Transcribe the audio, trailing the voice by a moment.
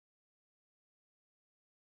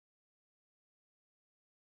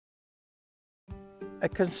A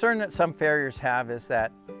concern that some farriers have is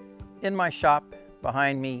that in my shop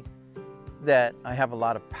behind me that I have a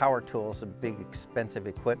lot of power tools and big expensive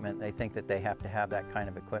equipment. They think that they have to have that kind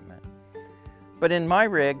of equipment. But in my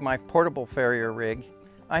rig, my portable Farrier rig,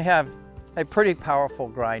 I have a pretty powerful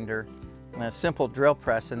grinder and a simple drill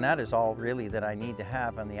press, and that is all really that I need to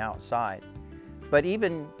have on the outside. But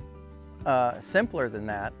even simpler than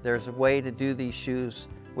that, there's a way to do these shoes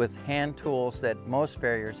with hand tools that most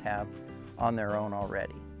farriers have on their own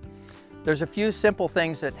already. There's a few simple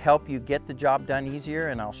things that help you get the job done easier,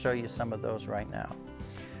 and I'll show you some of those right now.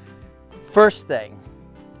 First thing,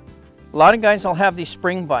 a lot of guys will have these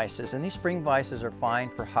spring vices, and these spring vices are fine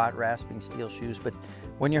for hot rasping steel shoes, but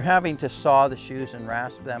when you're having to saw the shoes and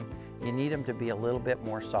rasp them, you need them to be a little bit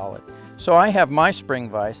more solid. So I have my spring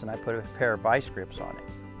vise and I put a pair of vice grips on it.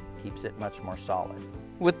 Keeps it much more solid.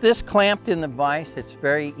 With this clamped in the vise, it's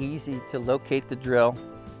very easy to locate the drill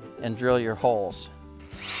and drill your holes.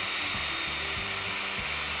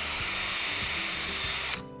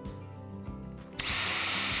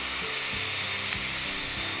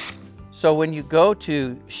 So when you go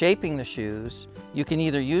to shaping the shoes, you can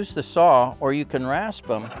either use the saw or you can rasp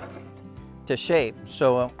them to shape.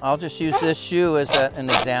 So I'll just use this shoe as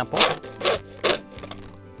an example.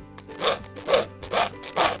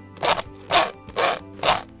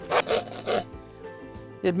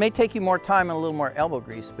 It may take you more time and a little more elbow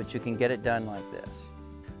grease, but you can get it done like this.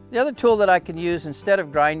 The other tool that I can use instead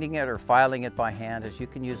of grinding it or filing it by hand is you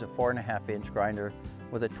can use a 4.5-inch grinder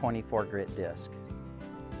with a 24 grit disc.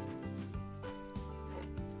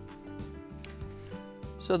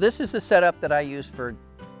 So this is the setup that I used for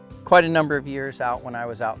quite a number of years out when I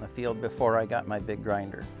was out in the field before I got my big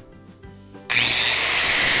grinder.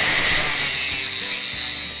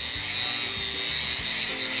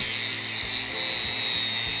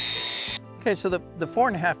 Okay, so the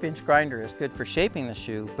 4.5-inch grinder is good for shaping the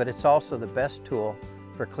shoe, but it's also the best tool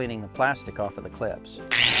for cleaning the plastic off of the clips.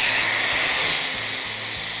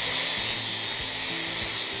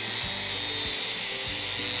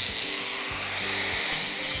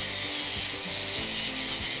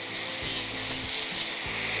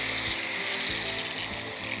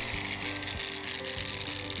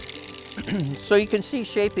 So you can see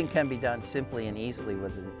shaping can be done simply and easily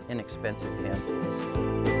with inexpensive hand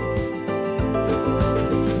tools.